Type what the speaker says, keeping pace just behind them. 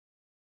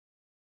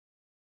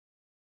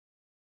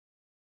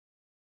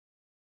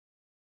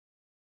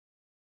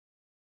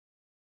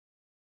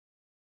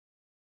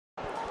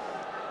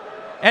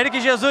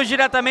Eric Jesus,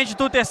 diretamente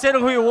do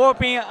terceiro Rio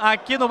Open,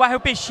 aqui no bairro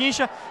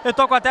Pechincha. Eu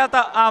tô com o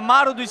atleta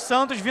Amaro dos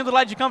Santos, vindo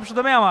lá de Campos.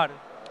 Tudo bem, Amaro?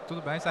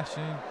 Tudo bem,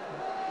 certinho.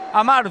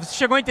 Amaro, você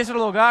chegou em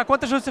terceiro lugar.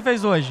 Quantas lutas você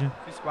fez hoje?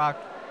 Fiz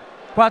 4.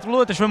 4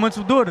 lutas? Foi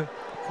muito duro?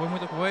 Foi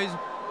muita coisa.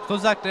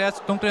 Todos os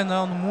atletas estão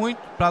treinando muito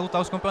para lutar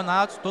os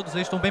campeonatos. Todos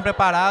eles estão bem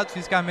preparados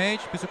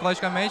fisicamente,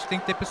 psicologicamente. Tem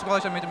que ter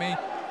psicologicamente também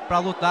para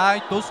lutar.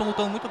 E todos estão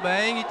lutando muito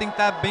bem e tem que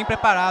estar bem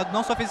preparado,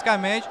 não só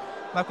fisicamente,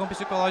 mas como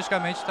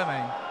psicologicamente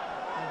também.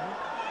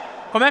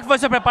 Como é que foi a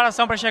sua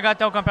preparação para chegar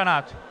até o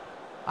campeonato?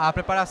 A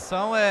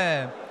preparação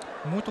é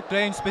muito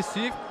treino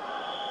específico,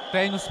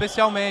 treino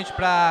especialmente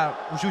para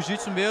o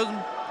jiu-jitsu mesmo,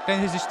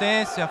 treino de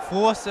resistência,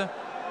 força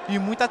e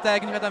muita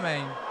técnica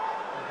também.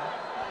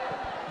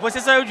 Você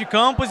saiu de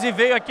Campos e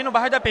veio aqui no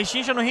bairro da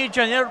Pechincha, no Rio de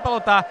Janeiro, para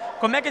lutar.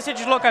 Como é que é esse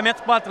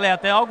deslocamento para o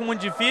atleta? É algo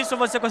muito difícil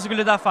ou você conseguiu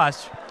lidar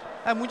fácil?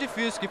 É muito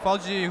difícil, que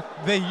falta de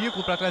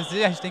veículo para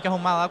trazer, a gente tem que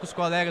arrumar lá com os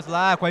colegas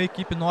lá, com a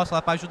equipe nossa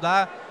lá para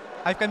ajudar.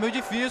 Aí fica meio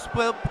difícil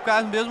por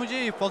causa mesmo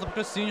de falta de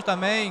patrocínio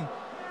também.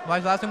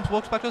 Nós lá temos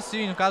poucos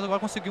patrocínios, no caso agora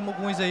conseguimos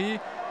alguns aí.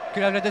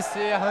 Queria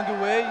agradecer a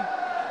Hangway,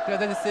 queria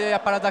agradecer a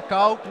Parada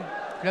Cálculo,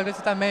 queria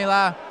agradecer também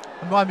lá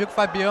o meu amigo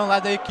Fabiano lá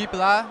da equipe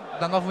lá,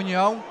 da Nova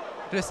União.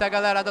 Agradecer a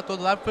galerada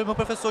toda lá, foi meu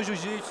professor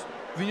Jiu-Jitsu,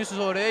 Vinícius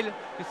Orelha,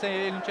 que sem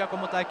ele não tinha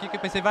como estar aqui, que eu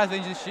pensei várias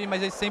vezes em desistir, mas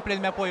ele sempre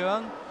me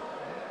apoiando.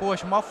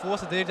 Poxa, maior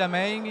força dele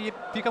também, e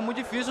fica muito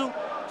difícil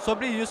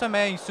sobre isso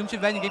também. Se não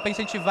tiver ninguém para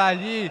incentivar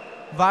ali,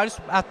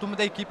 a turma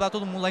da equipe lá,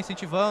 todo mundo lá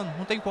incentivando,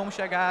 não tem como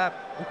chegar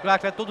o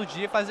atleta todo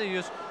dia e fazer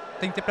isso.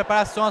 Tem que ter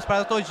preparação, as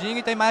paradas todinhas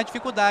e tem mais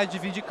dificuldade de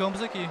vir de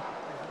campos aqui,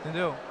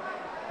 entendeu?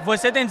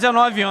 Você tem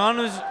 19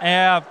 anos,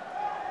 é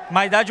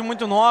uma idade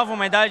muito nova,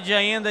 uma idade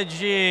ainda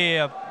de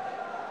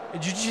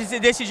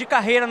decidir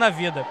carreira na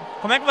vida.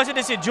 Como é que você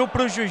decidiu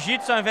para o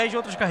jiu-jitsu ao invés de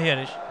outras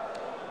carreiras?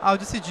 Eu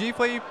decidi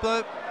foi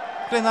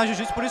treinar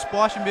jiu-jitsu por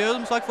esporte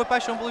mesmo, só que foi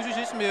paixão pelo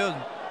jiu-jitsu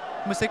mesmo.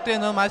 Comecei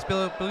treinando mais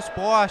pelo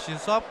esporte,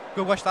 só porque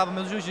eu gostava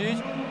mesmo do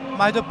jiu-jitsu,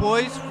 mas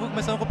depois fui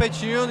começando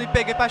competindo e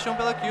peguei paixão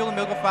pelo aquilo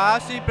mesmo que eu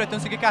faço e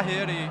pretendo seguir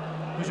carreira aí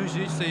no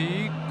jiu-jitsu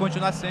e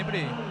continuar sempre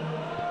aí.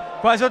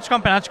 Quais outros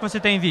campeonatos que você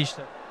tem em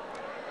vista?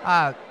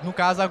 No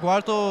caso agora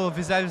eu tô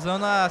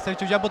visualizando a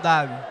seletiva de Abu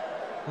Dhabi,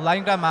 lá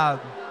em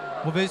Gramado.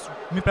 Vou ver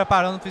me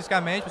preparando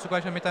fisicamente,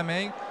 psicologicamente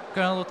também,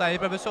 querendo lutar aí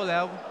pra ver se eu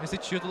levo esse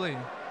título aí.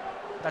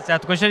 Tá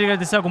certo. Gostaria de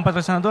agradecer algum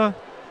patrocinador?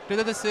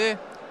 Queria agradecer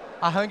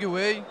a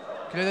Hangway,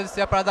 queria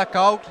agradecer a Parada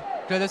Cálculo,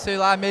 queria agradecer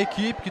lá a minha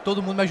equipe, que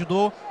todo mundo me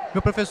ajudou,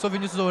 meu professor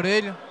Vinícius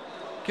Orelha.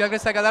 Queria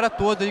agradecer a galera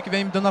toda aí que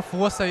vem me dando a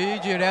força aí,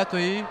 direto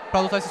aí, pra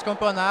lutar esses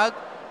campeonatos.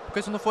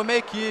 Porque se não for minha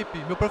equipe,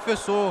 meu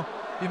professor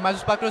e mais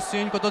os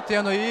patrocínios que eu tô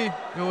tendo aí,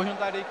 eu hoje não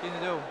estaria aqui,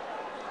 entendeu?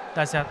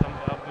 Tá certo.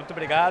 Muito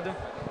obrigado.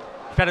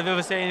 Espero ver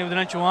você aí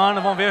durante o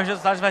ano. Vamos ver os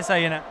resultados que vai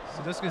sair, né?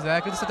 Se Deus quiser.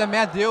 Agradecer também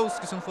a Deus,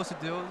 que se não fosse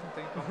Deus, não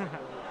tem como.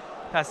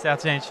 Tá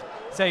certo, gente.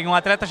 Isso aí, um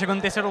atleta chegando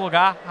em terceiro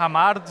lugar,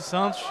 Amaro dos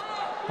Santos.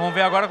 Vamos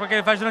ver agora o que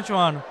ele faz durante o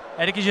ano.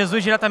 Eric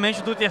Jesus,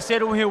 diretamente do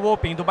terceiro Rio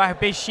Open, do bairro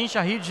Pechincha,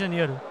 Rio de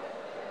Janeiro.